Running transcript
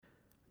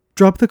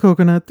Drop the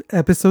Coconut,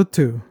 Episode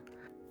 2.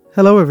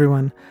 Hello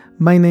everyone,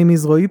 my name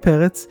is Roy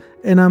Peretz,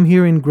 and I'm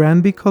here in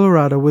Granby,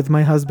 Colorado with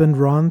my husband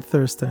Ron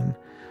Thurston.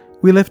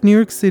 We left New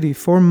York City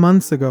 4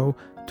 months ago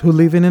to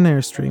live in an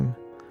Airstream.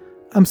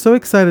 I'm so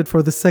excited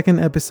for the second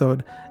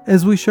episode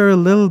as we share a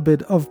little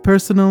bit of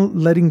personal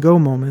letting go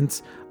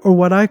moments, or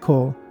what I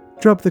call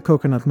drop the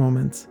coconut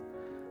moments.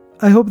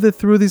 I hope that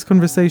through these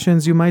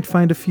conversations you might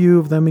find a few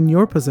of them in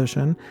your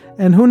possession,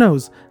 and who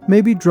knows,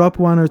 maybe drop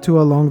one or two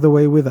along the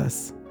way with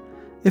us.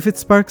 If it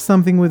sparks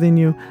something within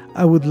you,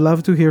 I would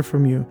love to hear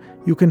from you.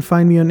 You can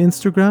find me on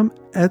Instagram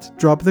at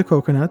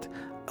DropTheCoconut,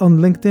 on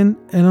LinkedIn,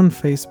 and on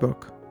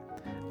Facebook.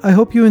 I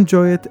hope you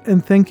enjoy it,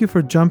 and thank you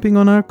for jumping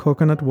on our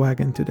coconut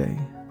wagon today.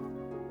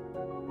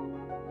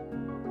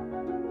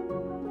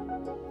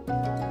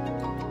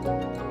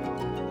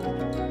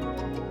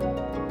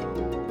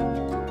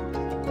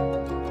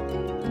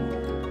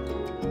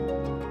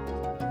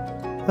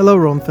 Hello,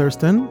 Ron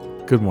Thurston.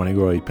 Good morning,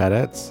 Roy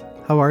Peretz.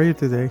 How are you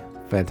today?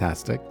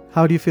 Fantastic.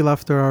 How do you feel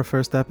after our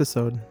first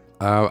episode?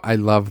 I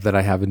love that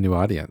I have a new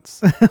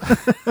audience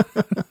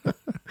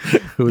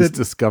who has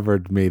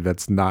discovered me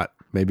that's not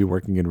maybe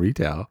working in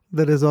retail.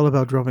 That is all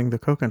about dropping the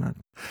coconut.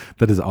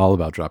 That is all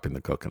about dropping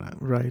the coconut.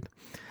 Right.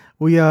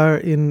 We are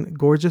in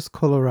gorgeous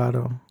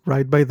Colorado,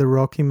 right by the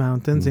Rocky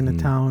Mountains in a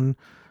town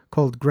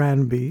called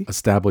Granby.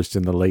 Established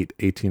in the late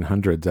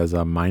 1800s as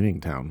a mining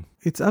town.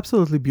 It's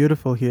absolutely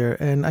beautiful here,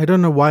 and I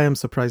don't know why I'm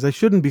surprised. I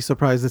shouldn't be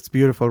surprised it's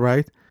beautiful,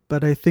 right?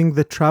 But I think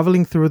that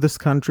traveling through this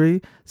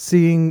country,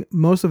 seeing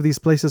most of these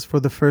places for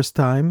the first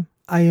time,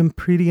 I am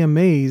pretty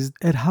amazed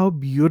at how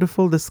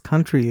beautiful this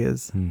country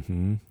is.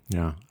 Mm-hmm.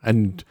 Yeah.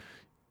 And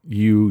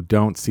you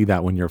don't see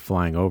that when you're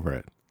flying over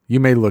it. You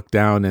may look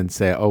down and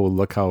say, oh,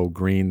 look how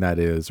green that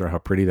is or how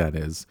pretty that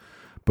is.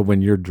 But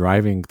when you're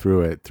driving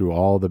through it, through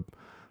all the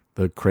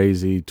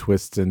crazy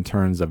twists and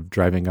turns of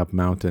driving up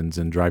mountains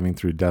and driving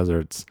through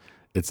deserts,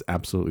 it's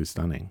absolutely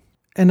stunning.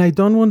 And I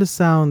don't want to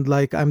sound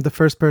like I'm the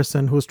first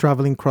person who's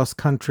traveling cross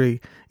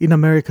country in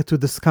America to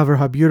discover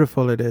how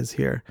beautiful it is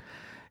here.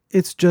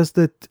 It's just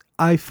that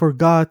I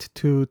forgot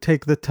to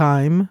take the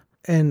time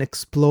and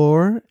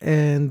explore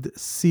and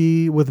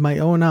see with my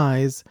own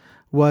eyes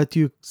what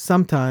you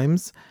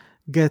sometimes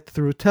get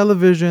through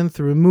television,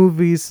 through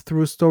movies,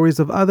 through stories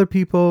of other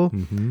people.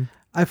 Mm-hmm.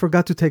 I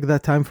forgot to take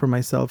that time for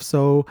myself.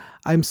 So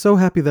I'm so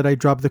happy that I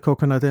dropped the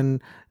coconut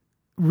and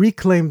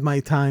reclaimed my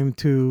time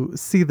to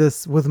see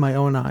this with my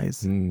own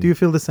eyes. Do you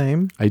feel the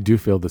same? I do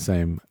feel the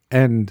same.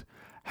 And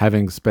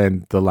having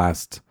spent the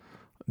last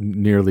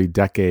nearly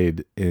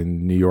decade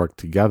in New York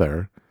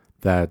together,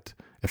 that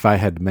if I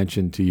had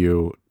mentioned to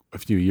you a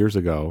few years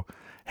ago,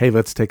 hey,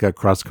 let's take a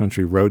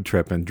cross-country road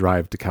trip and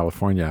drive to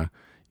California,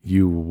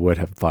 you would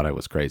have thought I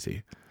was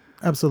crazy.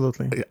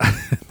 Absolutely.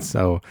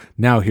 So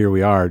now here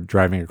we are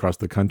driving across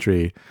the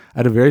country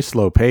at a very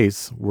slow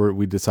pace where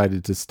we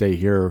decided to stay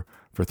here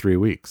for 3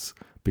 weeks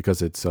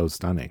because it's so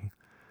stunning.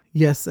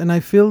 Yes, and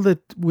I feel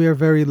that we are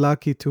very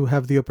lucky to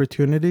have the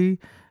opportunity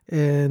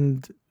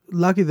and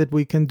lucky that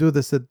we can do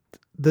this at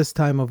this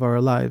time of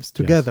our lives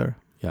together.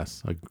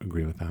 Yes, I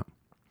agree with that.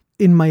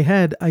 In my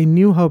head, I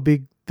knew how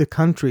big the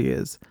country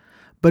is,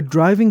 but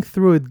driving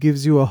through it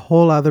gives you a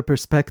whole other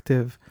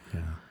perspective.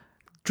 Yeah.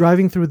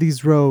 Driving through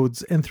these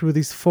roads and through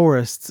these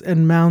forests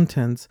and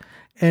mountains.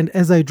 And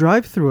as I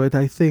drive through it,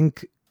 I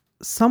think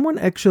someone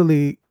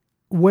actually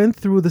went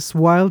through this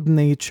wild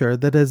nature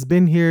that has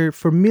been here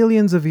for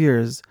millions of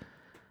years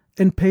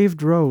and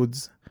paved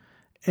roads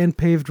and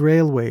paved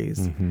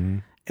railways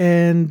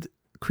and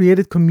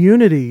created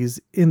communities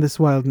in this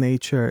wild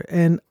nature.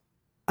 And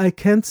I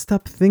can't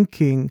stop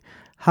thinking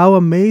how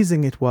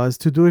amazing it was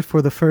to do it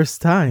for the first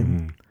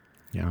time.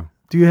 Yeah.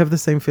 Do you have the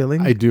same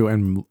feeling? I do,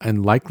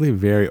 and likely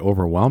very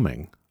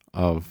overwhelming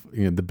of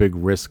the big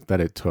risk that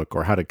it took,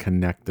 or how to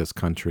connect this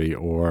country,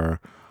 or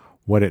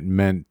what it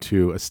meant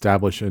to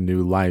establish a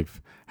new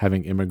life,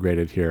 having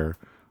immigrated here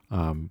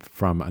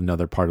from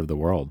another part of the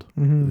world.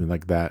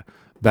 Like that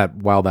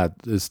while that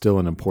is still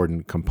an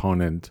important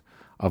component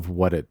of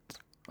what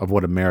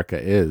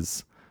America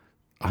is,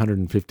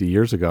 150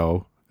 years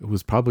ago, it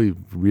was probably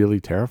really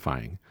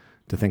terrifying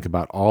to think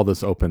about all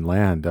this open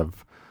land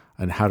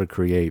and how to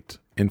create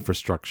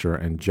infrastructure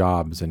and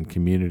jobs and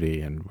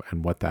community and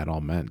what that all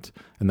meant,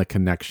 and the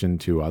connection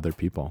to other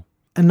people.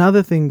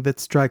 Another thing that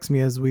strikes me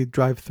as we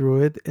drive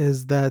through it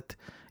is that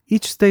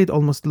each state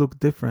almost looks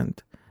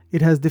different.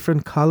 It has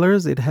different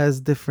colors, it has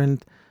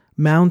different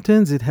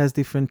mountains, it has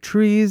different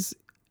trees,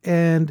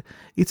 and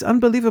it's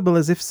unbelievable,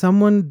 as if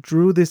someone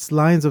drew these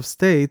lines of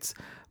states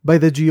by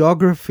the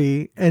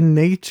geography and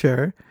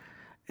nature,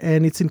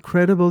 and it's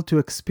incredible to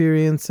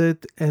experience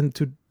it and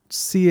to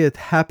see it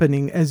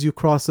happening as you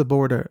cross a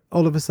border.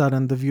 All of a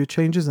sudden, the view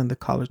changes and the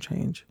color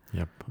change.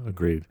 Yep,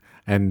 agreed.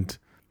 And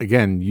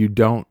again, you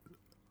don't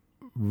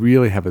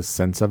really have a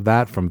sense of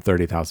that from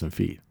 30,000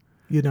 feet.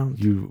 You don't.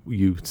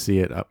 You see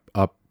it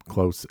up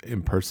close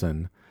in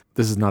person.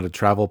 This is not a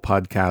travel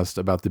podcast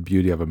about the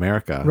beauty of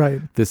America.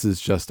 Right. This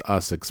is just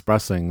us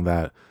expressing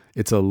that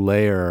it's a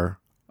layer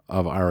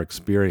of our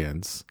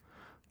experience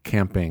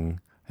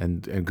camping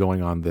and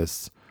going on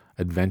this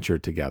adventure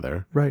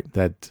together. Right.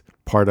 That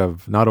part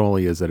of, not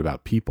only is it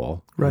about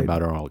people, Right.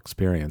 about our all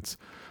experience,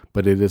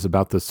 but it is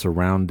about the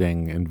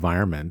surrounding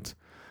environment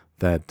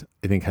that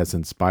I think has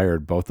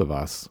inspired both of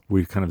us.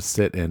 We kind of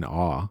sit in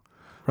awe,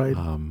 Right.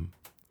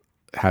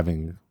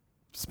 having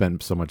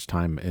spent so much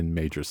time in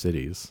major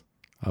cities,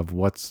 of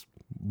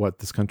what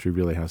this country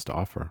really has to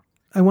offer.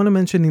 I want to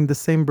mention in the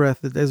same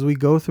breath that as we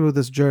go through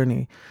this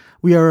journey,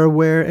 we are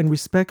aware and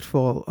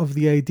respectful of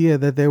the idea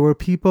that there were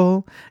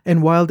people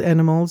and wild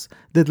animals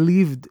that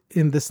lived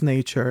in this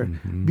nature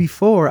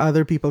before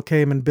other people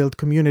came and built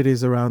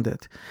communities around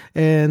it.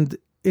 And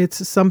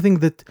it's something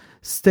that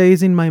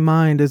stays in my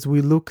mind as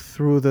we look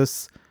through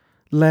this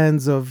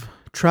lens of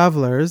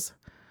travelers,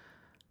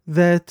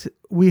 that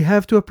we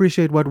have to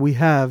appreciate what we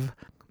have,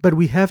 but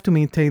we have to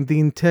maintain the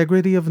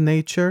integrity of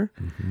nature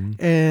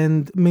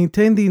and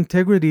maintain the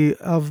integrity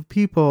of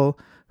people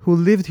who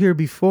lived here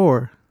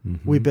before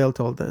we built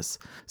all this.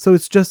 So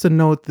it's just a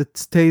note that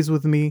stays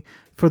with me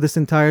for this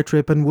entire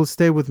trip and will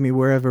stay with me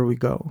wherever we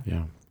go.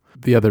 Yeah.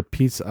 The other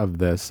piece of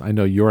this, I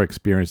know you're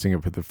experiencing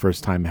it for the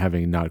first time,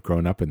 having not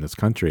grown up in this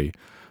country,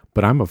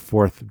 but I'm a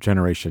fourth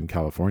generation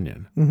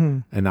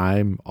Californian, and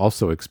I'm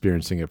also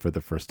experiencing it for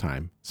the first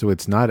time. So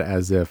it's not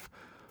as if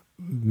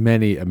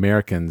many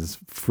Americans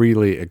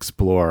freely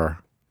explore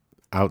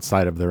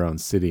outside of their own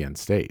city and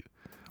state.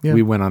 Yeah.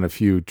 We went on a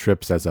few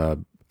trips as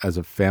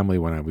a family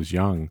when I was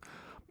young,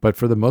 but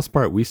for the most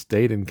part, we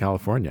stayed in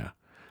California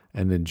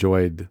and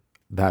enjoyed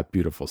that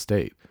beautiful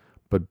state.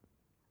 But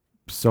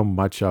so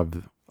much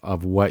of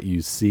what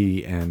you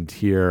see and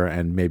hear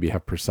and maybe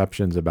have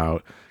perceptions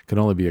about can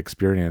only be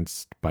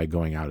experienced by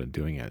going out and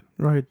doing it.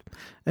 Right.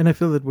 And I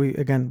feel that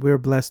we're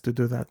blessed to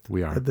do that.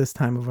 We are. At this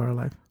time of our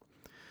life.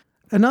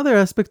 Another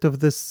aspect of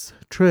this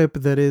trip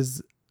that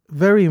is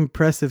very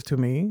impressive to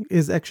me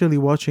is actually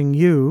watching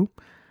you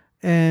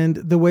and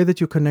the way that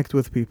you connect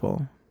with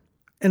people.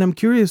 And I'm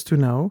curious to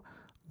know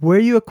where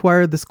you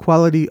acquired this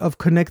quality of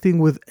connecting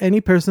with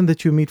any person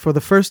that you meet for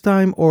the first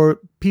time, or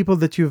people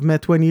that you've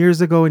met 20 years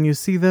ago and you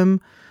see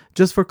them.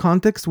 Just for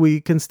context,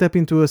 we can step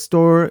into a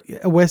store,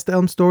 a West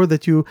Elm store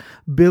that you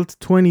built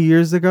 20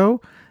 years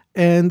ago,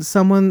 and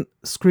someone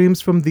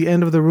screams from the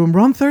end of the room,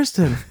 "Ron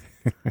Thurston!"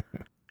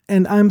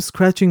 And I'm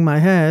scratching my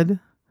head.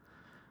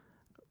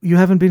 You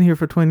haven't been here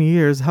for 20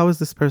 years. How is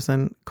this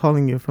person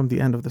calling you from the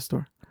end of the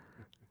store?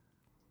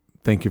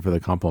 Thank you for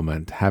the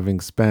compliment. Having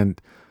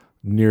spent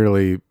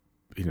nearly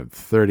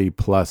 30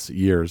 plus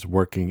years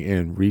working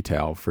in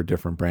retail for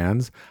different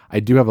brands, I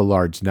do have a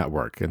large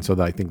network. And so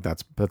I think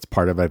that's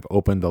part of it. I've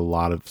opened a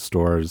lot of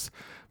stores,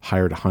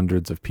 hired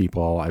hundreds of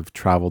people. I've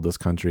traveled this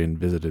country and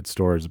visited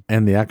stores.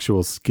 And the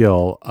actual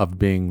skill of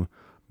being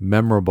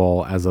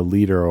memorable as a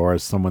leader or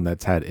as someone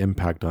that's had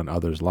impact on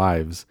others'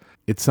 lives,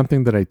 it's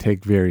something that I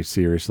take very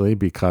seriously,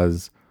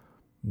 because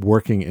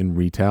working in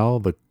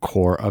retail, the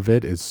core of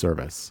it is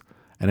service.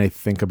 And I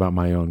think about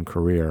my own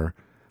career.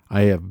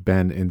 I have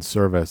been in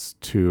service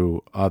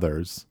to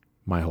others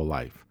my whole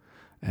life.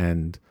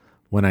 And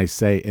when I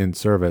say in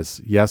service,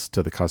 yes,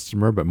 to the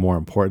customer, but more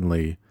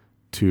importantly,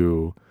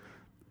 to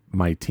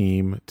my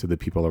team, to the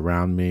people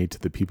around me, to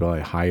the people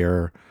I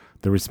hire,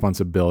 the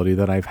responsibility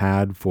that I've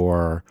had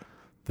for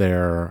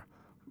their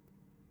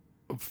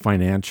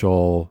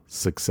financial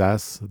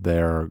success,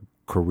 their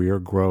career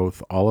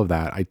growth, all of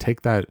that. I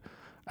take that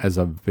as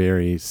a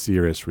very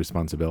serious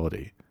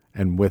responsibility.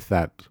 And with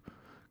that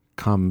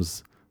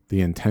comes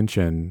the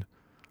intention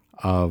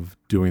of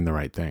doing the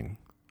right thing.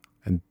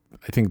 And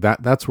I think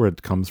that's where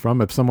it comes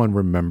from. If someone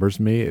remembers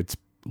me, it's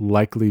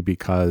likely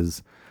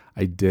because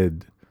I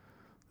did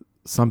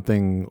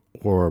something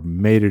or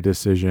made a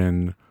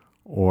decision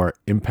or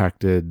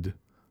impacted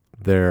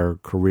their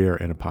career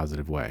in a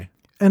positive way.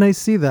 And I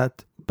see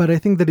that, but I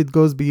think that it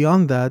goes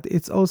beyond that.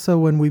 It's also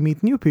when we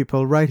meet new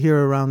people right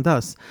here around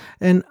us.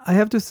 And I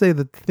have to say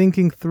that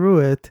thinking through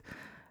it,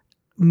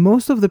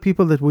 most of the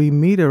people that we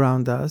meet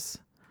around us,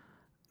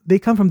 they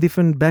come from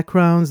different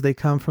backgrounds, they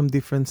come from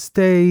different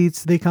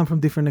states, they come from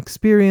different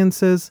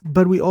experiences,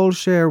 but we all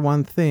share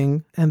one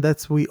thing, and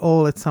that's we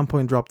all at some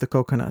point drop the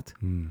coconut,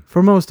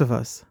 for most of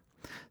us.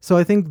 So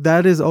I think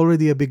that is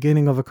already a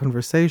beginning of a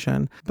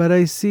conversation. But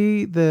I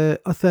see the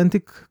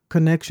authentic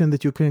connection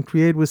that you can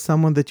create with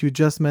someone that you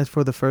just met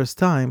for the first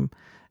time.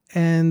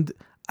 And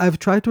I've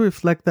tried to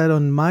reflect that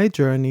on my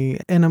journey,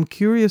 and I'm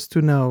curious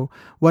to know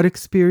what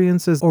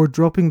experiences or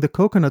dropping the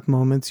coconut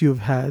moments you've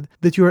had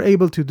that you are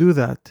able to do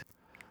that.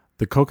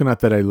 The coconut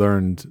that I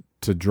learned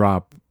to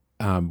drop,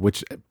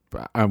 which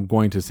I'm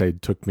going to say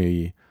took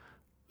me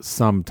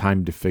some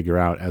time to figure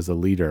out as a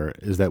leader,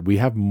 is that we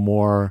have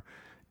more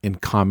in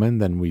common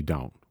than we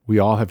don't. We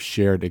all have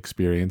shared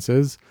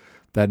experiences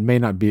that may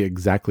not be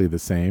exactly the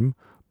same,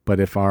 but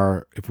if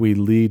we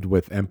lead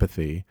with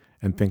empathy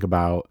and think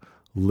about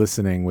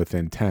listening with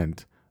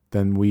intent,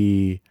 then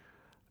we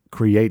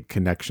create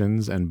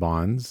connections and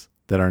bonds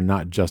that are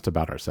not just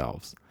about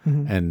ourselves.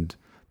 And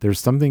there's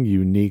something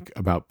unique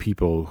about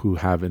people who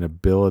have an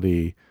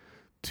ability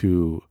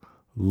to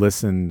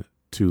listen,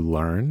 to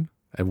learn,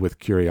 and with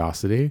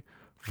curiosity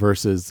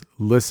versus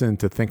listen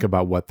to think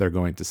about what they're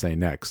going to say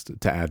next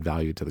to add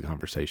value to the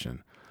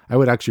conversation. I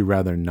would actually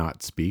rather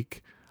not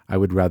speak. I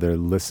would rather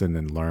listen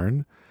and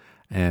learn.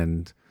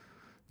 And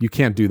you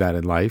can't do that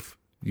in life.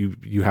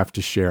 You have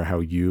to share how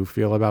you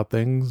feel about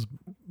things,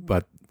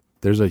 but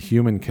there's a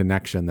human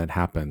connection that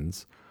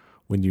happens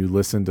when you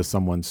listen to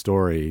someone's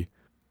story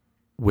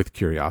with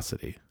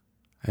curiosity,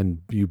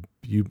 and you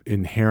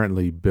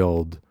inherently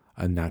build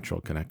a natural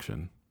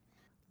connection.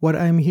 What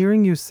I'm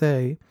hearing you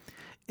say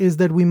is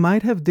that we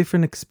might have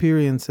different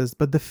experiences,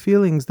 but the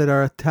feelings that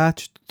are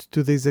attached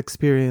to these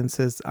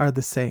experiences are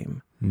the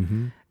same.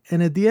 Mm-hmm.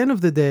 And at the end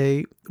of the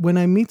day, when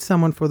I meet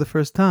someone for the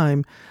first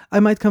time, I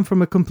might come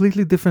from a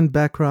completely different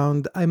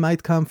background. I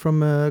might come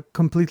from a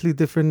completely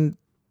different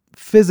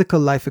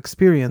physical life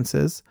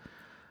experiences.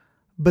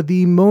 But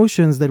the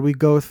emotions that we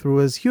go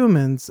through as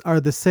humans are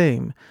the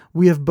same.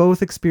 We have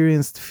both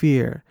experienced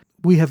fear.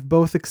 We have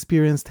both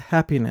experienced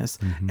happiness.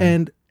 Mm-hmm.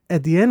 And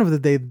at the end of the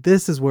day,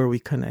 this is where we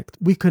connect.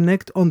 We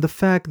connect on the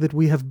fact that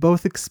we have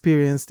both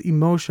experienced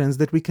emotions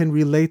that we can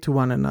relate to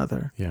one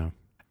another. Yeah.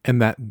 And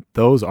that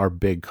those are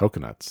big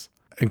coconuts.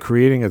 And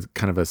creating a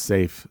kind of a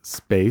safe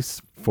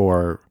space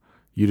for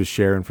you to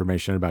share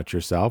information about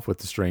yourself with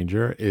the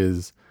stranger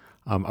is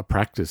a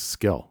practice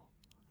skill.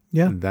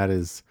 Yeah. And that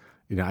is,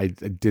 I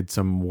did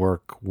some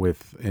work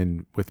with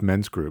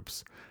men's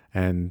groups,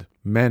 and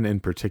men in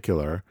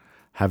particular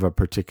have a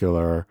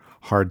particular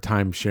hard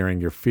time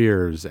sharing your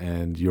fears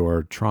and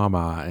your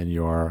trauma and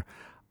your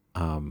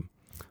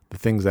the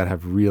things that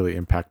have really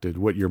impacted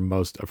what you're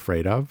most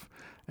afraid of.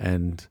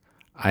 And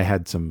I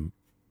had some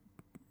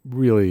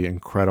really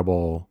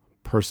incredible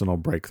personal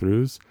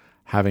breakthroughs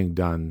having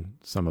done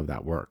some of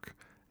that work,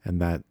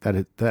 and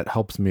that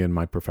helps me in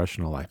my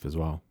professional life as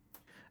well.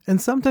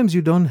 And sometimes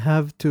you don't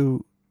have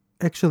to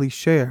actually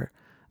share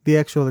the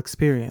actual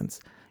experience.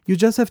 You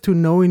just have to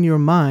know in your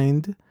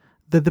mind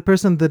that the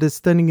person that is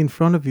standing in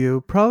front of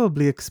you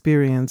probably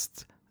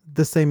experienced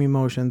the same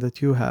emotion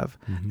that you have.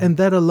 Mm-hmm. And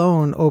that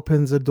alone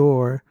opens a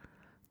door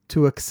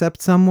to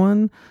accept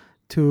someone,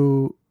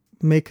 to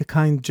make a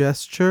kind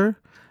gesture.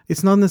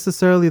 It's not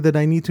necessarily that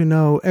I need to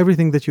know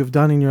everything that you've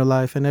done in your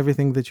life and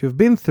everything that you've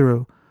been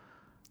through,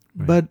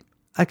 Right. but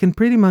I can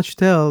pretty much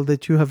tell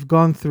that you have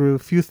gone through a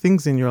few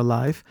things in your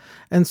life,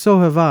 and so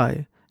have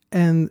I.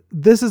 And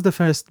this is the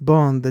first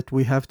bond that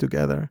we have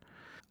together.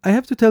 I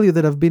have to tell you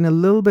that I've been a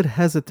little bit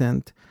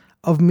hesitant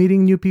of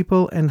meeting new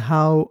people and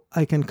how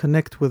I can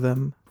connect with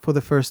them for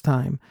the first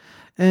time.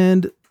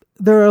 And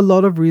there are a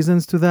lot of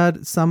reasons to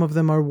that. Some of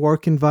them are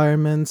work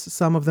environments.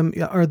 Some of them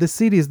are the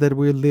cities that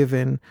we live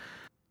in.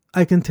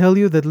 I can tell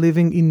you that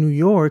living in New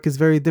York is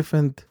very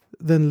different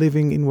than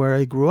living in where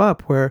I grew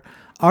up, where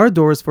our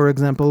doors, for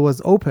example,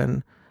 was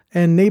open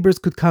and neighbors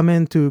could come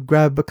in to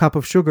grab a cup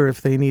of sugar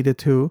if they needed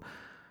to.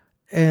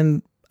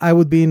 And I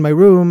would be in my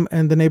room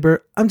and the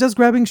neighbor, I'm just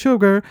grabbing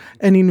sugar.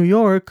 And in New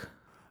York,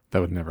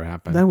 That would never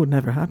happen. that would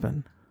never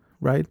happen,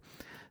 right?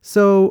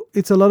 So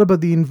it's a lot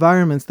about the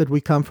environments that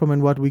we come from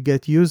and what we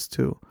get used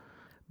to.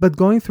 But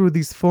going through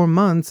these 4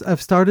 months,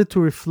 I've started to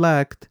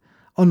reflect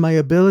on my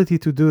ability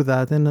to do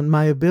that and on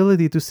my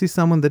ability to see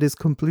someone that is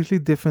completely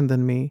different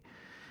than me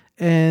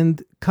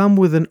and come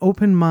with an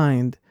open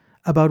mind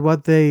about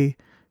what they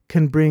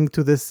can bring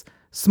to this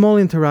small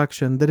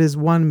interaction that is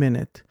 1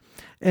 minute.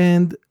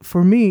 And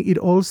for me, it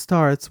all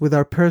starts with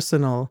our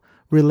personal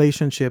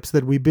relationships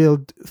that we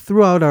build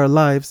throughout our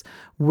lives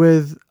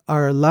with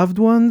our loved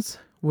ones,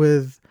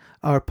 with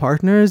our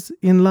partners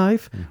in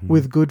life,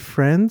 with good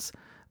friends.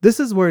 This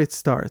is where it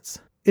starts.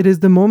 It is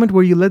the moment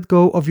where you let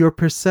go of your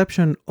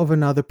perception of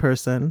another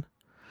person,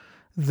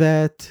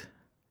 that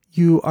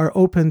you are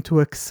open to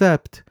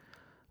accept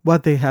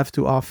what they have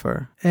to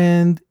offer.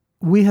 And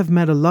we have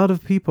met a lot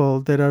of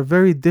people that are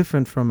very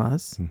different from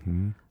us,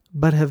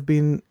 but have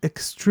been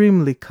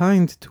extremely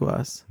kind to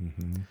us.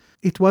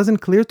 It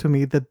wasn't clear to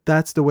me that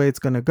that's the way it's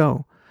going to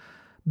go,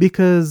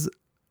 because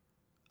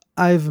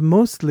I've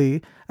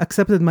mostly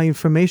accepted my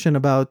information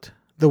about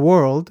the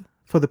world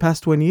for the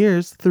past 20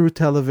 years through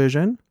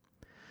television,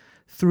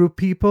 through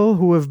people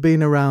who have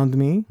been around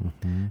me,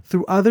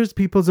 through others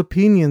people's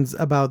opinions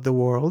about the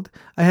world.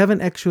 I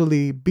haven't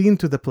actually been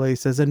to the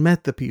places and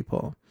met the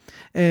people.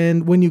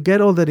 And when you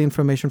get all that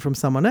information from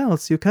someone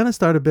else, you kind of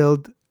start to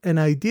build an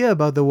idea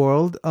about the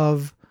world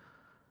of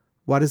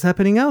what is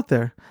happening out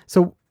there.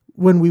 So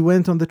when we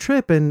went on the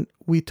trip and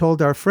we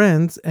told our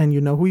friends, and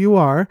you know who you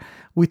are,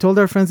 we told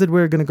our friends that we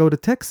were going to go to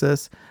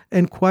Texas,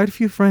 and quite a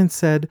few friends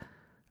said,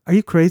 "Are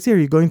you crazy? Are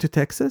you going to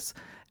Texas?"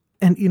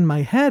 And in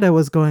my head, I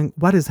was going,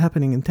 what is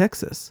happening in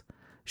Texas?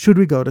 Should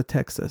we go to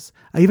Texas?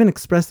 I even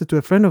expressed it to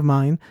a friend of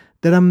mine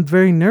that I'm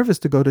very nervous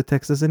to go to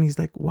Texas, and he's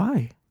like,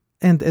 why?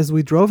 And as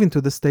we drove into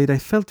the state, I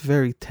felt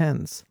very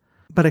tense.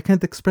 But I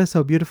can't express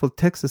how beautiful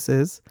Texas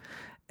is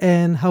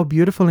and how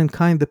beautiful and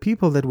kind the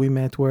people that we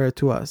met were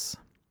to us.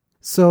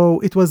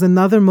 So it was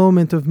another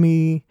moment of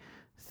me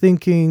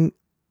thinking,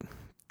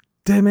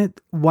 damn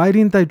it, why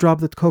didn't I drop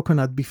that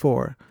coconut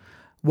before?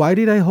 Why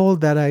did I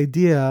hold that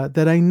idea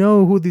that I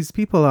know who these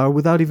people are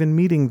without even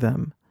meeting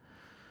them?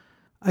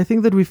 I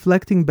think that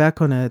reflecting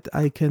back on it,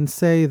 I can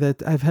say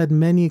that I've had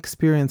many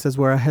experiences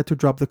where I had to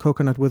drop the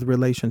coconut with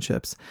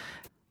relationships.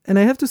 And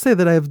I have to say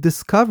that I have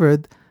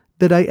discovered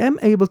that I am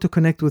able to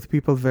connect with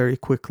people very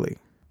quickly.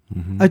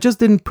 I just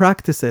didn't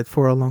practice it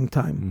for a long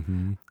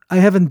time. I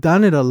haven't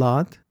done it a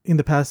lot in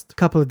the past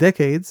couple of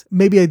decades.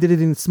 Maybe I did it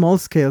in small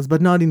scales,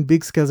 but not in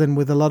big scales and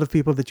with a lot of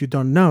people that you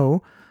don't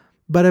know.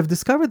 But I've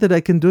discovered that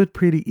I can do it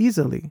pretty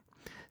easily.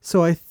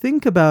 So I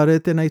think about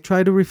it and I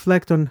try to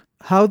reflect on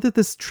how did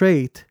this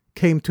trait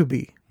came to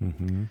be.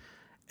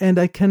 And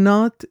I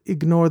cannot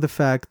ignore the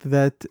fact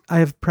that I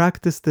have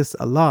practiced this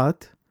a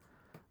lot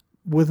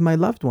with my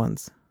loved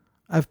ones.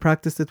 I've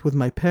practiced it with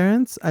my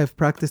parents. I've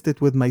practiced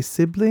it with my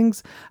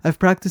siblings. I've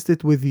practiced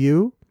it with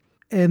you.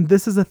 And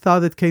this is a thought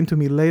that came to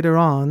me later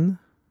on,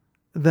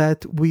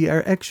 that we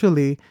are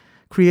actually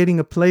creating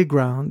a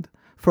playground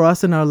for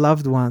us and our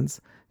loved ones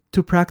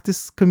to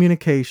practice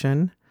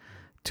communication,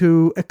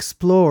 to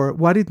explore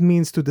what it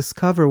means to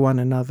discover one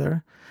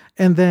another.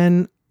 And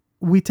then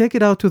we take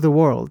it out to the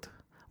world.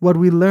 What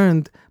we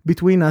learned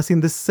between us in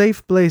this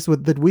safe place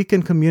that we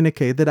can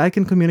communicate, that I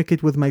can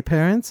communicate with my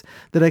parents,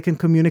 that I can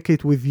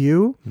communicate with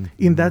you.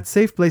 In that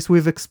safe place,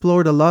 we've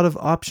explored a lot of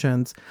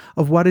options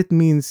of what it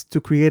means to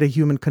create a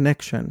human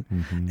connection.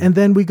 And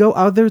then we go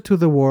out there to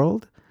the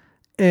world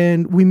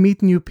and we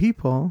meet new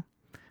people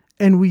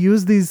and we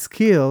use these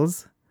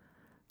skills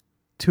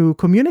to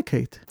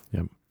communicate.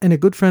 And a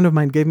good friend of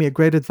mine gave me a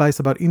great advice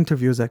about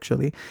interviews,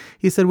 actually.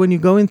 He said, when you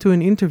go into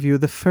an interview,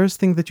 the first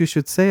thing that you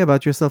should say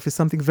about yourself is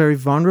something very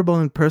vulnerable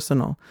and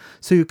personal,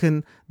 so you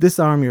can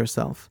disarm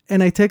yourself.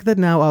 And I take that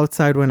now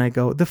outside when I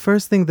go. The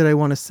first thing that I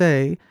want to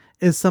say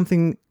is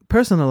something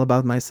personal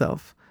about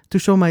myself, to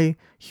show my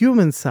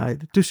human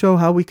side, to show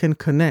how we can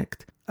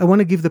connect. I want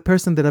to give the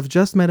person that I've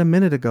just met a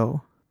minute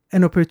ago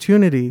an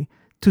opportunity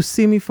to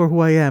see me for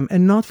who I am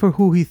and not for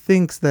who he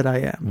thinks that I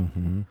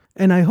am.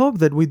 And I hope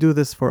that we do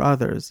this for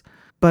others.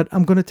 But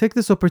I'm going to take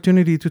this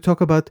opportunity to talk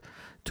about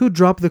 2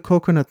 drop the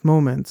coconut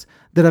moments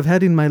that I've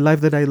had in my life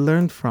that I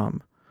learned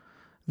from,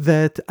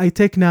 that I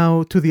take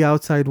now to the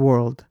outside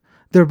world.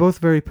 They're both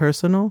very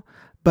personal,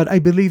 but I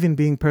believe in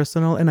being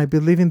personal and I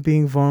believe in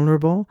being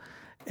vulnerable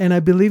and I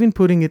believe in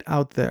putting it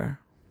out there.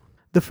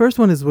 The first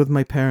one is with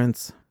my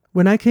parents.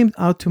 When I came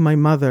out to my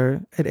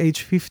mother at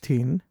age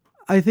 15,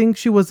 I think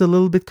she was a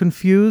little bit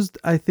confused.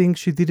 I think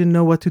she didn't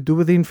know what to do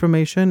with the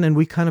information and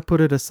we kind of put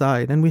it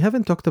aside. And we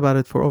haven't talked about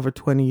it for over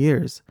 20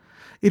 years.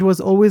 It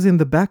was always in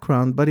the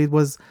background, but it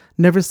was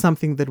never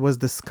something that was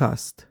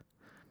discussed.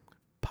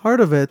 Part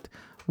of it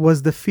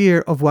was the fear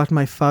of what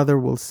my father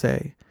will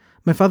say.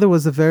 My father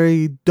was a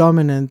very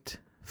dominant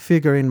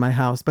figure in my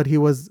house, but he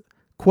was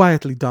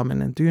quietly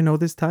dominant. Do you know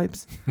these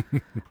types?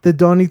 They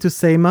don't need to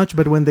say much,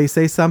 but when they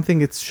say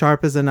something, it's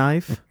sharp as a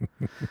knife.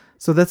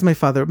 So that's my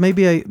father.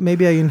 Maybe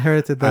I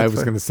inherited that. I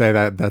was going to say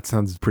that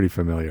sounds pretty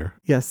familiar.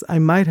 Yes, I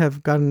might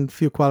have gotten a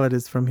few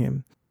qualities from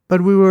him.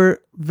 But we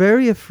were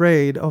very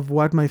afraid of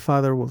what my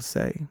father will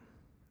say.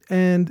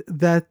 And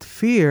that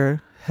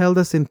fear held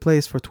us in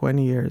place for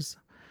 20 years.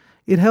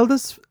 It held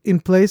us in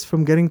place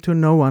from getting to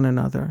know one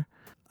another.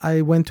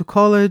 I went to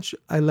college.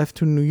 I left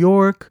to New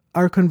York.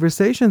 Our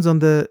conversations on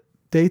the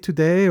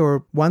day-to-day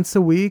or once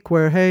a week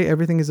where, hey,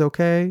 everything is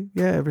okay.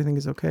 Yeah, everything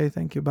is okay.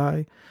 Thank you.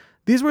 Bye.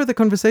 These were the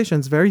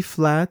conversations, very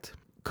flat,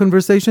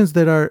 conversations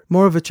that are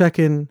more of a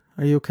check-in,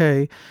 are you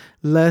okay?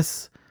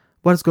 Less,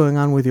 what's going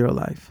on with your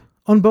life?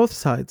 On both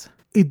sides.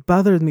 It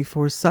bothered me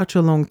for such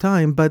a long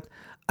time, but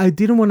I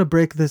didn't want to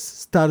break this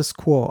status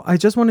quo. I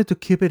just wanted to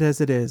keep it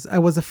as it is. I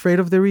was afraid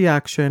of the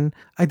reaction.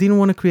 I didn't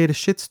want to create a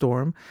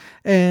shitstorm.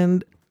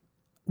 And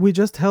we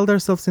just held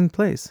ourselves in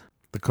place.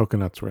 The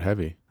coconuts were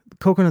heavy.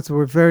 Coconuts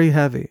were very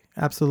heavy,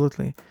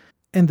 absolutely.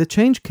 And the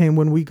change came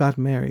when we got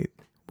married.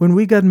 When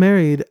we got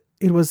married,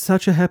 it was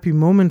such a happy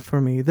moment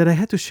for me that I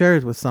had to share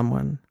it with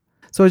someone.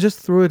 So I just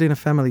threw it in a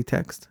family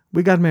text.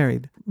 We got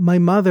married. My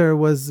mother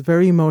was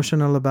very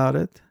emotional about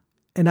it,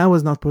 and I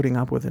was not putting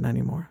up with it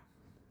anymore.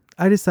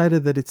 I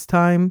decided that it's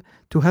time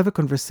to have a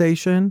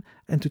conversation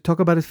and to talk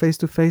about it face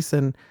to face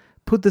and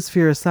put this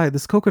fear aside.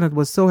 This coconut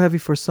was so heavy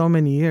for so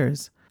many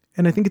years.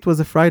 And I think it was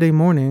a Friday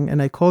morning,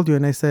 and I called you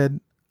and I said,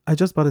 I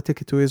just bought a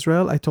ticket to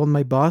Israel. I told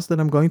my boss that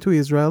I'm going to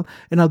Israel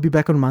and I'll be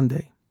back on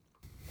Monday.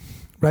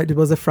 Right? It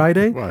was a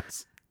Friday. It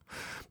was.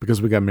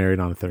 Because we got married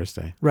on a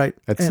Thursday. Right.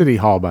 At City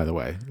Hall, by the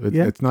way.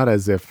 It's not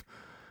as if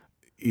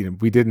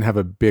we didn't have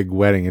a big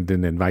wedding and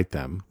didn't invite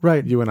them.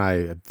 Right. You and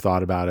I had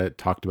thought about it,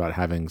 talked about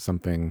having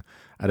something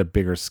at a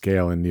bigger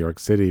scale in New York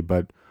City,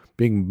 but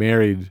being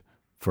married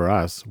for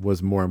us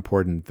was more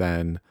important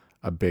than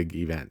a big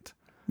event.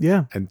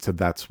 Yeah. And so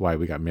that's why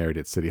we got married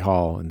at City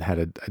Hall and had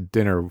a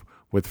dinner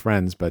with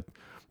friends, but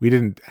we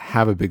didn't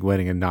have a big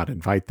wedding and not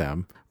invite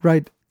them.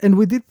 Right. And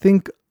we did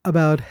think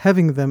about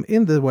having them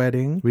in the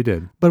wedding. We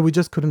did. But we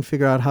just couldn't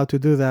figure out how to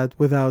do that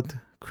without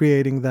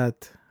creating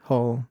that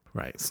whole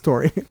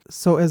story.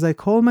 So as I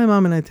call my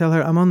mom and I tell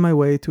her I'm on my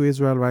way to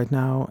Israel right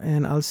now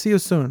and I'll see you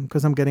soon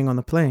because I'm getting on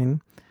the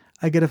plane,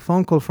 I get a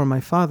phone call from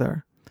my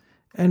father.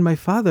 And my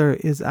father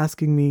is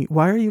asking me,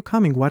 why are you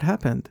coming? What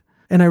happened?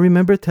 And I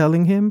remember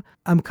telling him,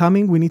 I'm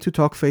coming, we need to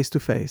talk face to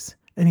face.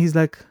 And he's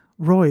like,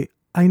 Roy,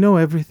 I know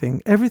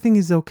everything. Everything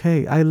is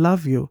okay. I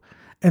love you.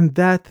 And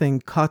that thing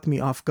caught me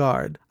off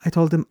guard. I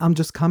told him, I'm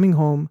just coming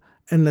home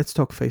and let's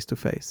talk face to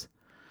face.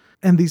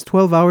 And these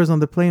 12 hours on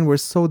the plane were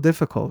so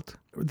difficult.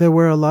 There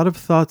were a lot of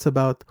thoughts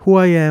about who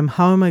I am,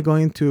 how am I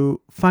going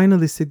to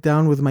finally sit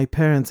down with my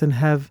parents and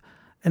have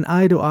an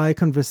eye-to-eye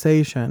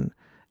conversation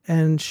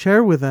and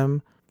share with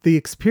them the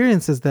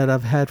experiences that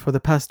I've had for the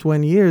past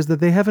 20 years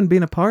that they haven't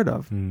been a part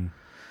of.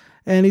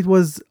 And it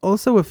was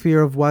also a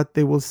fear of what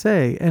they will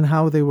say and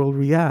how they will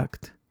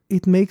react.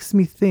 It makes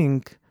me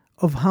think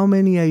of how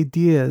many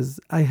ideas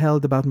I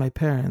held about my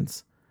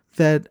parents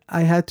that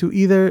I had to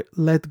either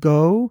let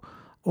go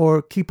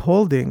or keep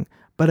holding,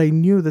 but I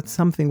knew that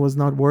something was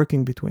not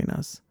working between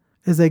us.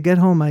 As I get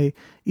home, I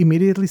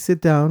immediately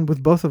sit down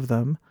with both of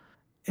them,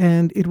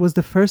 and it was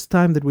the first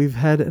time that we've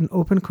had an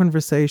open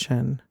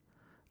conversation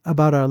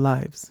about our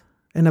lives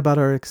and about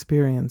our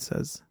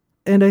experiences.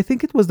 And I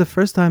think it was the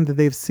first time that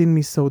they've seen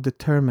me so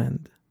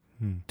determined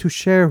to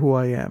share who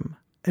I am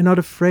and not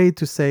afraid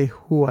to say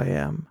who I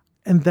am.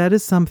 And that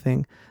is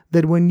something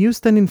that when you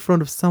stand in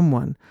front of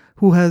someone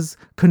who has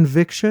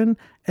conviction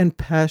and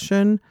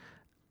passion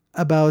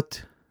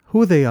about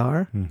who they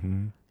are,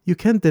 you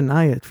can't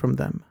deny it from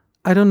them.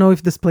 I don't know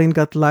if this plane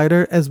got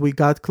lighter as we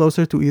got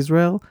closer to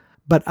Israel,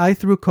 but I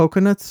threw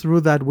coconuts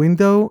through that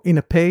window in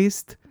a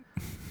pace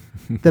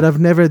that I've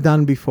never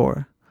done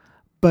before.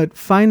 But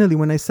finally,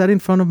 when I sat in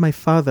front of my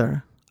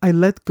father, I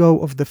let go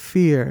of the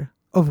fear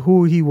of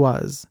who he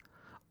was,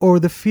 or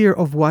the fear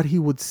of what he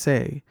would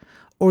say,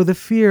 or the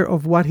fear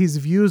of what his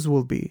views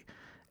will be.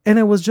 And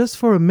I was just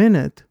for a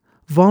minute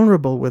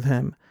vulnerable with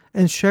him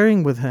and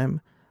sharing with him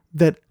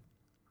that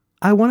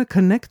I want to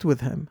connect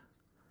with him.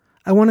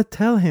 I want to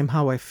tell him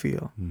how I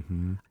feel.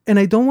 And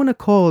I don't want to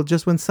call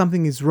just when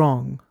something is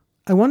wrong.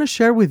 I want to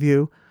share with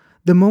you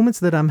the moments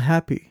that I'm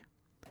happy.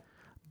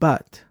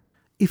 But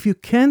if you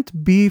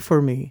can't be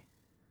for me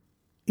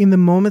in the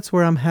moments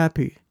where I'm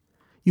happy,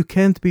 you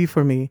can't be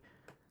for me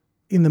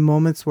in the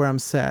moments where I'm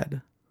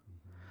sad.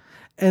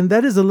 And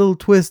that is a little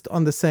twist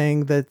on the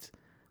saying that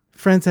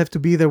friends have to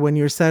be there when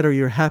you're sad or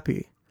you're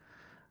happy.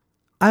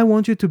 I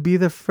want you to be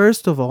there,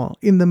 first of all,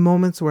 in the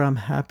moments where I'm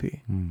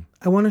happy.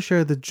 I want to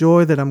share the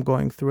joy that I'm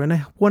going through, and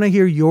I want to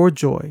hear your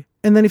joy.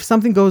 And then if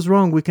something goes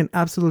wrong, we can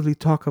absolutely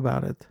talk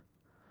about it.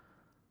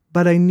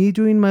 But I need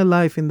you in my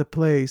life in the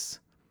place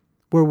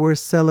where we're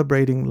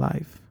celebrating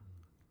life.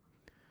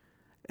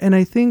 And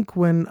I think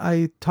when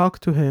I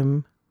talked to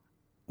him,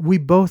 we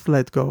both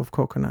let go of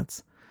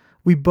coconuts.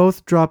 We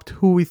both dropped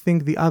who we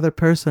think the other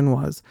person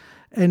was.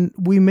 And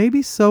we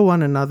maybe saw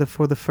one another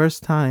for the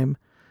first time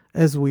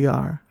as we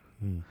are.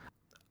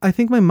 I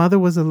think my mother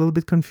was a little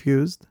bit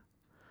confused.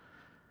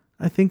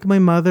 I think my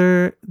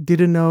mother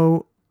didn't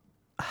know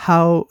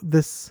how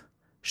this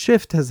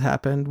shift has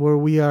happened, where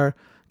we are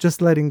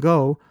just letting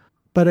go.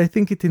 But I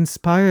think it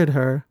inspired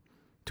her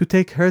to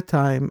take her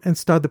time and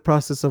start the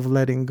process of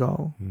letting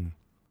go.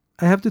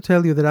 I have to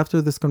tell you that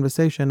after this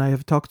conversation, I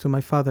have talked to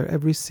my father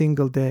every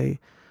single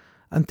day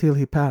until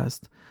he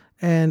passed.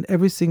 And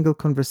every single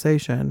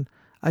conversation,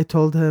 I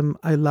told him,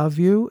 I love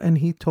you, and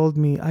he told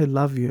me, I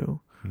love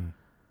you.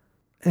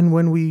 And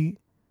when we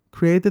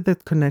created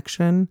that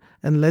connection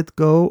and let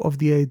go of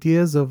the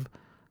ideas of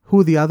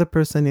who the other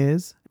person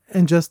is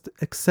and just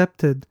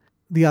accepted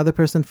the other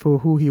person for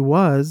who he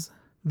was,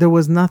 there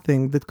was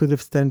nothing that could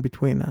have stand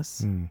between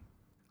us.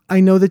 I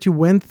know that you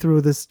went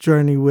through this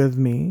journey with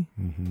me,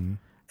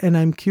 and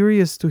I'm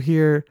curious to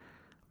hear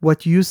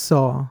what you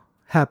saw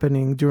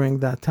happening during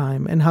that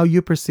time and how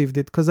you perceived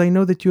it, because I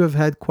know that you have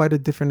had quite a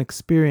different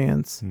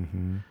experience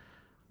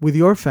with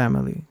your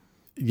family.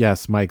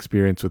 Yes, my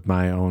experience with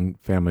my own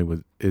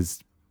family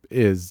is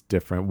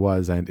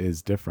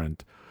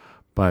different,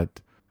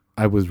 but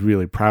I was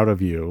really proud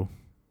of you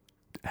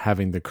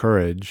having the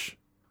courage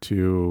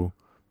to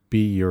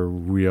be your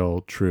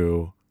real,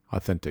 true,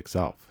 authentic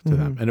self to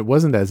them. And it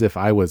wasn't as if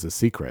I was a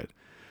secret.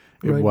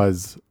 It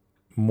was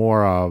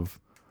more of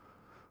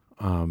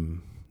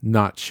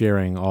not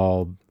sharing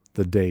all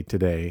the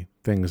day-to-day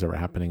things that were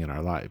happening in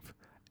our life.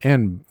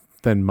 And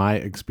then my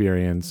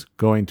experience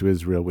going to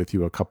Israel with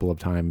you a couple of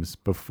times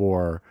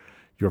before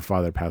your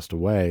father passed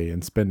away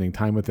and spending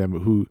time with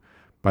him, who,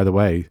 by the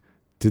way,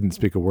 didn't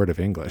speak a word of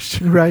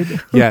English. Right.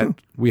 Yet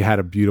we had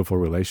a beautiful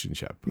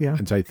relationship. Yeah.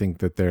 And so I think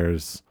that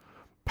there's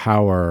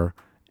power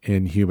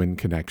in human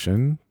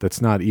connection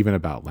that's not even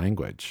about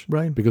language.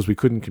 Right. Because we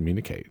couldn't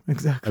communicate.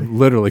 Exactly. I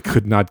literally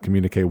could not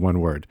communicate one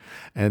word.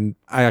 And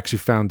I actually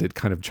found it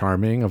kind of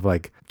charming of,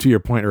 like, to your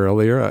point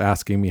earlier,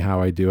 asking me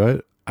how I do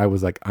it. I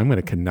was like, I'm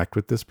going to connect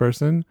with this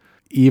person,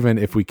 even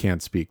if we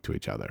can't speak to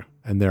each other.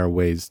 And there are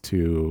ways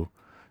to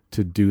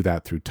do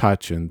that through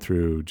touch and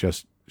through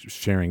just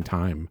sharing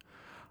time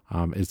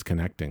is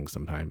connecting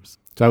sometimes.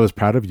 So I was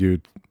proud of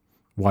you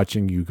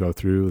watching you go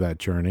through that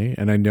journey.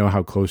 And I know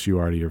how close you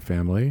are to your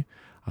family,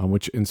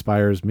 which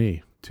inspires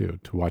me to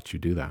watch you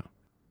do that.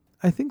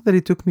 I think that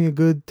it took me a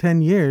good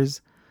 10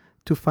 years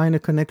to find a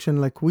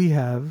connection like we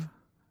have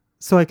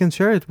so I can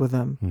share it with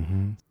them,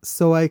 Mm-hmm.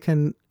 so I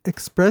can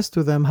express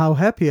to them how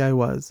happy I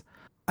was.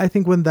 I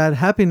think when that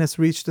happiness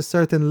reached a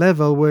certain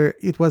level where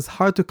it was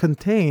hard to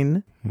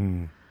contain,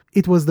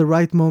 it was the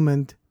right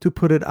moment to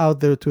put it out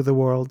there to the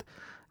world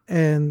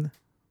and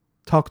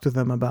talk to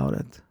them about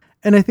it.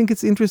 And I think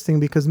it's interesting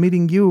because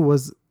meeting you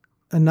was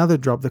another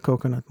drop the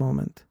coconut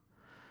moment,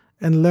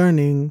 and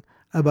learning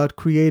about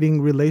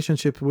creating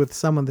relationship with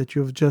someone that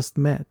you've just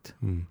met.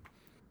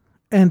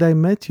 And I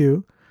met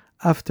you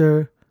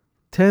after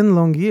 10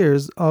 long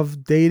years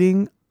of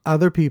dating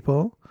other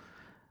people,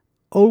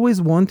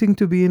 always wanting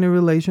to be in a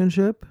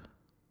relationship,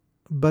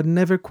 but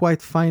never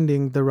quite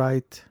finding the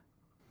right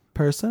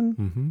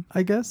person,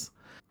 I guess,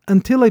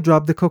 until I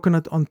dropped the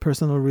coconut on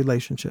personal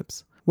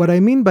relationships. What I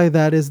mean by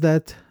that is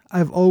that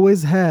I've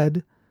always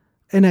had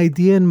an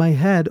idea in my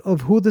head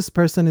of who this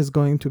person is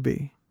going to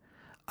be.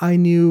 I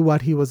knew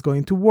what he was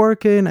going to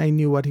work in. I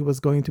knew what he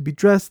was going to be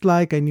dressed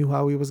like. I knew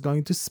how he was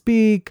going to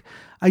speak.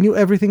 I knew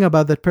everything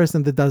about that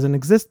person that doesn't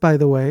exist, by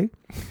the way.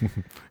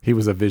 He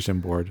was a vision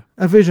board.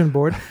 A vision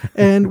board.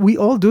 And we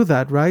all do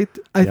that, right?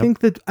 I think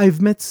that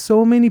I've met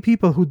so many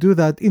people who do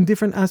that in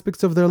different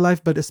aspects of their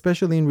life, but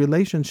especially in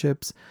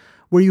relationships,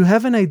 where you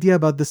have an idea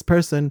about this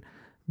person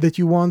that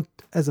you want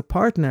as a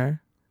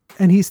partner,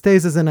 and he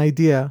stays as an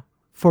idea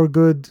for a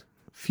good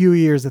few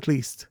years at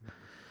least,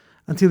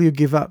 until you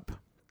give up.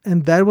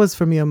 And that was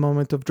for me a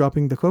moment of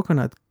dropping the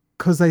coconut,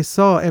 because I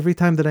saw every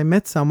time that I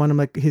met someone, I'm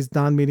like, he's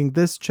not meeting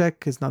this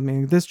check, he's not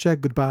meeting this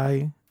check,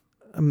 goodbye,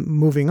 I'm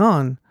moving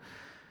on.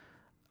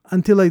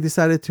 Until I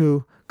decided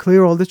to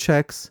clear all the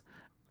checks,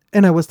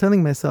 and I was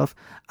telling myself,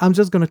 I'm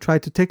just going to try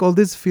to take all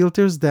these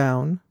filters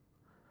down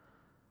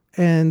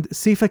and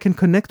see if I can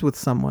connect with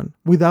someone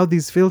without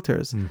these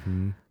filters.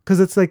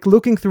 Because it's like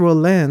looking through a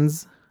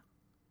lens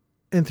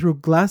and through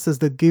glasses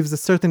that gives a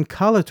certain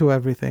color to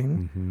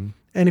everything.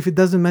 And if it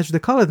doesn't match the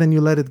color, then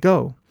you let it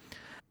go.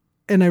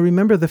 And I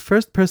remember the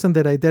first person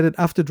that I dated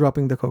after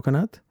dropping the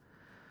coconut,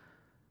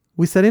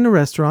 we sat in a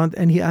restaurant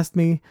and he asked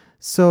me,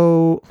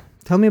 so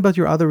tell me about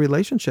your other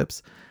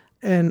relationships.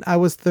 And I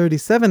was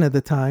 37 at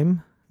the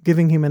time,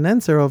 giving him an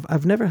answer of,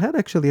 I've never had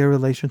actually a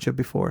relationship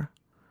before.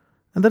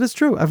 And that is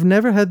true. I've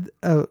never had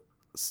a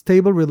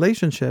stable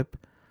relationship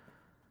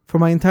for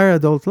my entire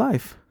adult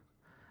life.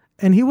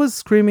 And he was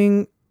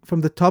screaming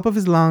from the top of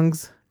his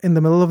lungs in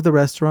the middle of the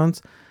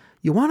restaurant,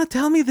 you want to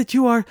tell me that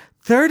you are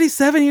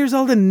 37 years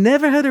old and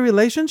never had a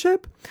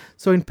relationship?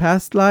 So in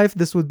past life,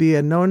 this would be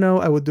a no-no.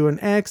 I would do an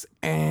X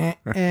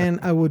and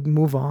I would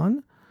move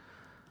on.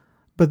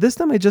 But this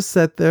time I just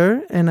sat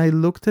there and I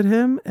looked at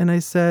him and I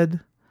said,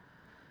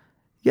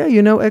 yeah,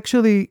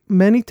 actually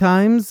many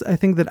times I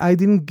think that I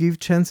didn't give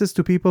chances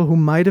to people who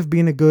might have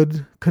been a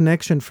good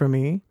connection for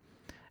me.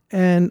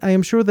 And I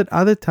am sure that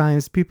other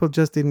times people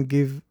just didn't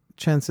give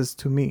chances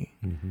to me.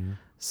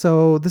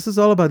 So this is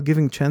all about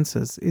giving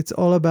chances. It's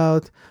all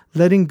about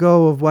letting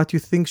go of what you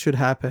think should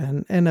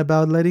happen and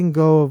about letting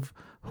go of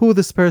who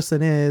this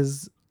person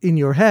is in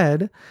your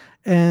head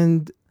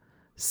and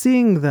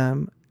seeing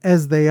them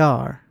as they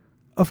are.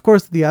 Of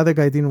course, the other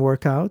guy didn't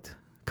work out.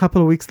 A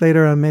couple of weeks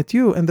later, I met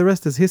you, and the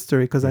rest is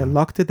history because I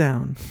locked it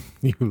down.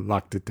 You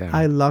locked it down.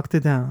 I locked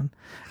it down.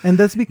 And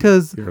that's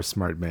because... You're a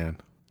smart man.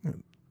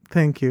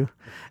 Thank you.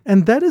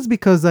 And that is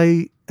because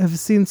I have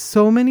seen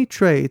so many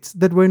traits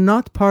that were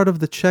not part of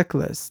the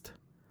checklist,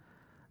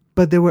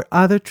 but there were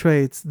other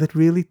traits that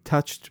really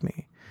touched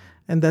me.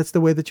 And that's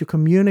the way that you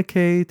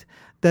communicate.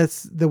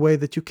 That's the way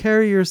that you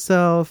carry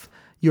yourself,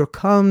 your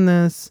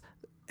calmness,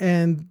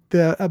 and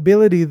the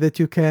ability that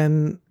you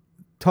can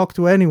talk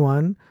to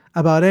anyone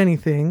about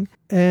anything.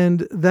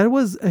 And that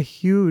was a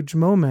huge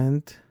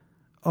moment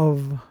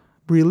of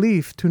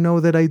relief to know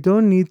that I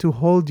don't need to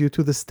hold you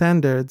to the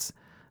standards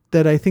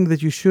that I think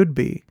that you should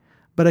be,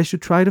 but I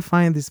should try to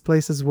find these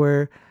places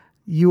where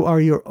you are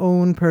your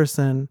own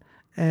person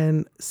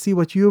and see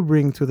what you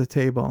bring to the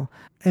table.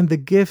 And the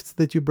gifts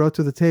that you brought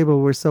to the table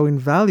were so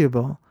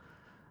invaluable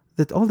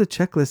that all the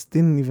checklists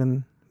didn't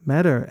even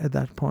matter at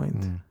that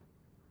point.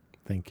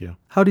 Thank you.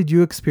 How did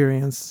you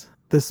experience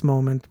this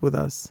moment with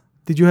us?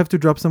 Did you have to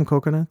drop some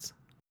coconuts?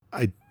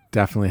 I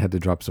definitely had to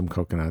drop some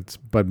coconuts,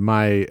 but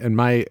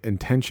my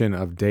intention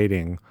of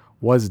dating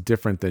was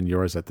different than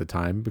yours at the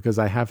time because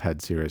I have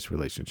had serious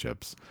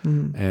relationships.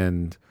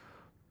 And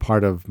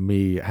part of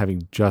me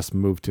having just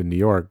moved to New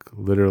York,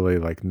 literally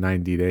like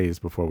 90 days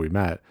before we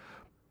met,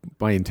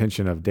 my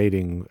intention of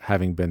dating,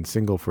 having been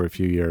single for a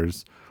few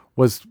years,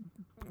 was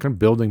kind of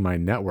building my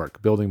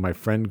network, building my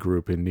friend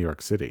group in New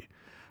York City.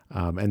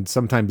 And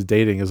sometimes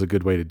dating is a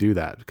good way to do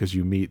that because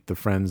you meet the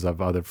friends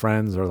of other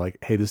friends or like,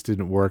 hey, this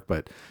didn't work,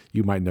 but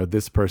you might know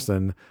this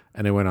person.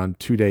 And I went on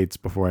 2 dates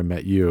before I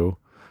met you.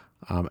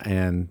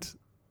 And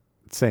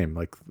same,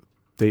 like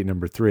date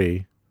number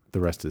 3, the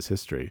rest is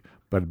history.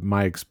 But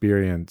my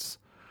experience,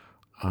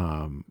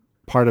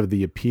 part of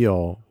the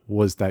appeal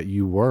was that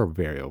you were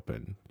very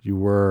open. You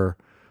were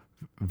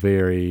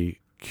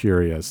very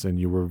curious and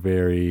you were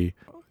very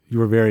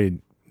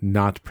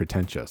not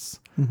pretentious.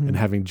 And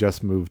having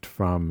just moved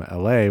from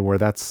LA, where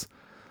that's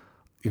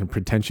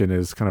pretension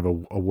is kind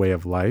of a way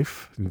of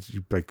life.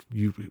 Like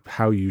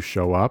how you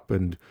show up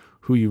and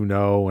who you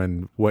know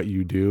and what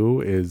you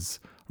do is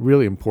a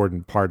really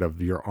important part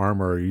of your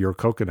armor, your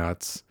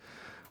coconuts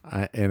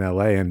in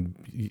LA.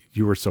 And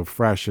you were so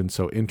fresh and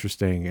so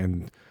interesting,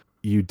 and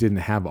you didn't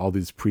have all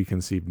these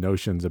preconceived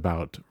notions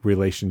about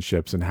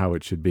relationships and how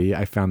it should be.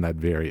 I found that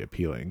very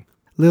appealing.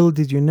 Little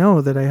did you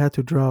know that I had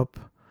to drop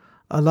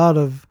a lot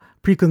of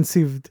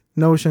preconceived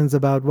notions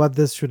about what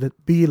this should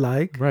be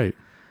like. Right,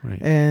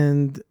 right.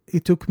 And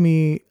it took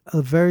me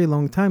a very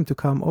long time to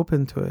come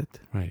open to it.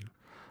 Right.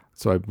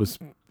 So it was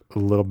a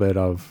little bit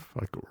of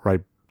like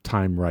right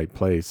time, right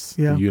place,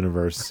 Yeah. the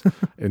universe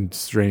in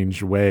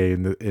strange way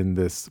in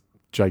this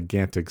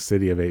gigantic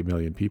city of 8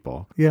 million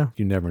people. Yeah.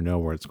 You never know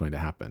where it's going to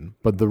happen.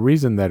 But the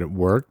reason that it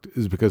worked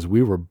is because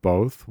we were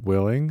both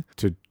willing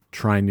to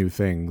try new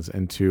things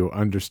and to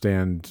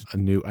understand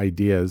new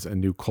ideas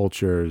and new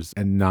cultures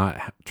and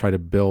not try to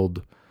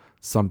build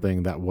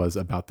something that was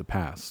about the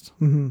past.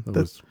 Mm-hmm. That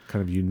was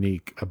kind of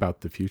unique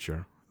about the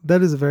future.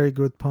 That is a very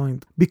good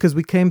point, because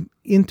we came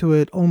into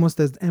it almost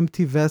as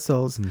empty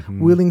vessels,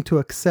 willing to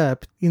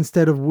accept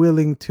instead of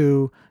willing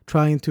to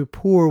trying to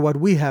pour what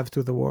we have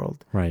to the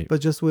world, Right. but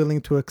just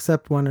willing to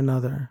accept one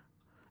another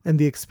and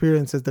the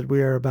experiences that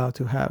we are about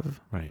to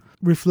have. Right.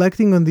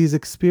 Reflecting on these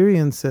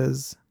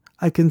experiences,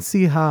 I can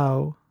see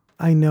how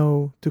I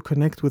know to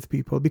connect with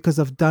people because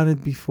I've done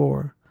it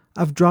before.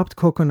 I've dropped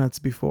coconuts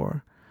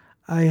before.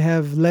 I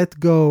have let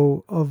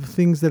go of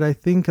things that I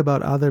think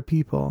about other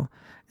people.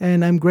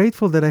 And I'm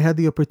grateful that I had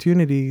the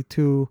opportunity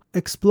to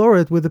explore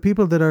it with the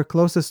people that are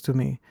closest to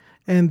me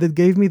and that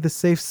gave me the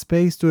safe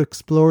space to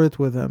explore it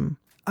with them.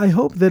 I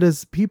hope that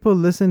as people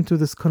listen to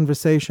this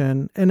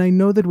conversation, and I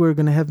know that we're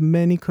going to have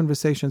many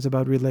conversations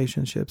about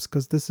relationships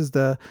because this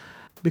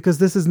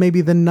is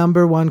maybe the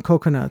number one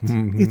coconut.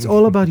 It's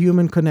all about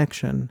human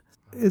connection.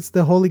 It's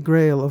the holy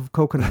grail of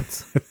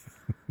coconuts.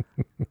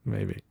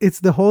 Maybe.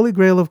 It's the holy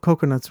grail of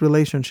coconuts,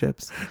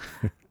 relationships.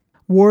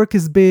 Work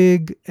is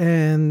big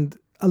and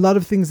a lot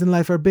of things in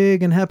life are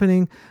big and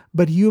happening,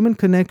 but human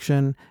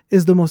connection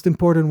is the most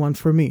important one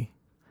for me.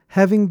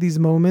 Having these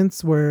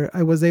moments where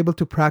I was able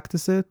to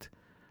practice it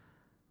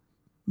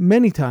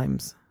many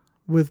times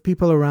with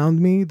people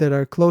around me that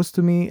are close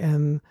to me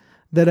and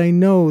that I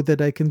know that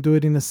I can do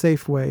it in a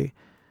safe way,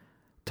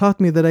 taught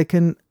me that I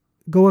can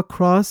go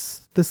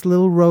across this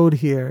little road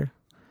here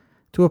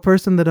to a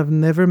person that I've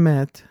never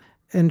met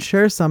and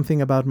share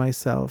something about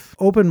myself,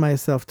 open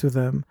myself to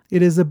them.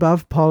 It is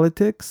above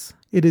politics.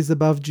 It is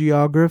above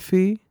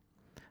geography.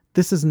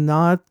 This is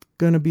not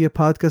going to be a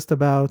podcast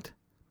about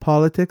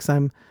politics.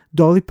 I'm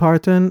Dolly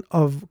Parton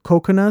of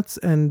coconuts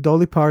and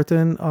Dolly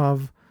Parton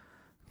of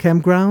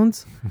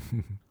campgrounds.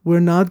 We're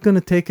not going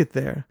to take it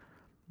there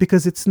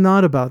because it's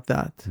not about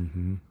that.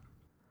 Mm-hmm.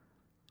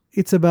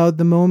 It's about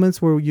the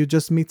moments where you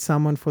just meet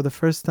someone for the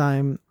first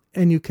time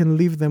and you can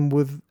leave them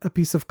with a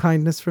piece of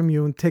kindness from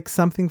you and take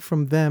something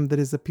from them that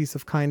is a piece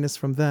of kindness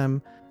from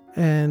them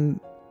and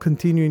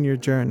continue in your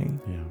journey.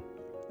 Yeah.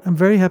 I'm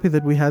very happy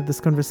that we had this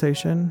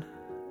conversation.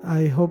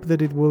 I hope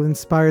that it will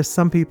inspire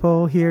some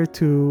people here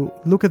to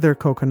look at their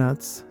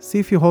coconuts. See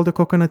if you hold a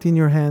coconut in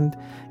your hand.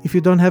 If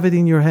you don't have it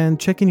in your hand,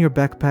 check in your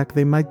backpack.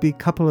 There might be a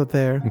couple of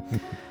there.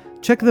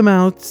 Check them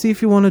out. See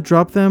if you want to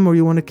drop them or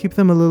you want to keep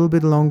them a little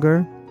bit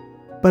longer.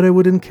 But I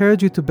would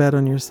encourage you to bet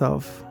on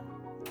yourself.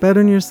 Bet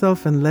on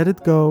yourself and let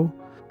it go.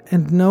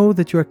 And know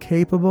that you are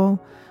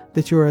capable,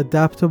 that you are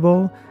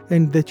adaptable,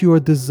 and that you are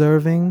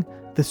deserving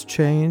this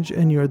change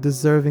and you're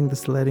deserving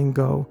this letting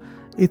go.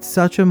 It's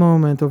such a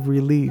moment of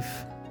relief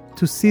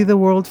to see the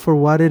world for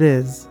what it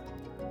is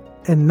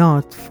and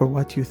not for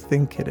what you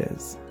think it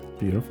is.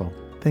 Beautiful.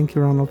 Thank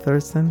you, Ronald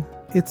Thurston.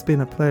 It's been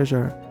a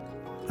pleasure.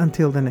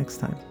 Until the next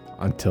time.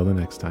 Until the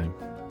next time.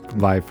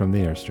 Live from the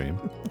Airstream.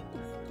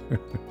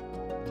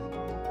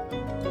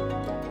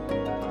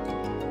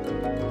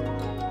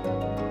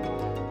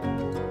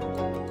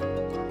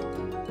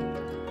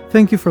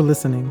 Thank you for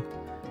listening.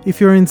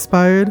 If you're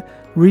inspired,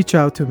 reach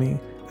out to me.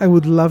 I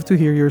would love to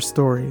hear your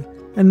story.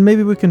 And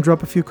maybe we can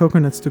drop a few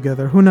coconuts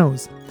together. Who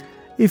knows?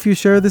 If you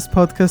share this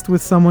podcast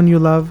with someone you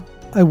love,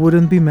 I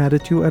wouldn't be mad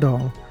at you at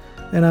all.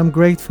 And I'm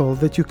grateful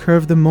that you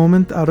carved a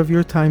moment out of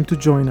your time to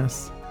join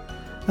us.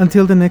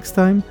 Until the next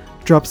time,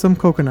 drop some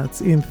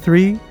coconuts in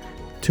 3,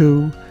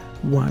 2,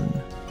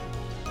 1.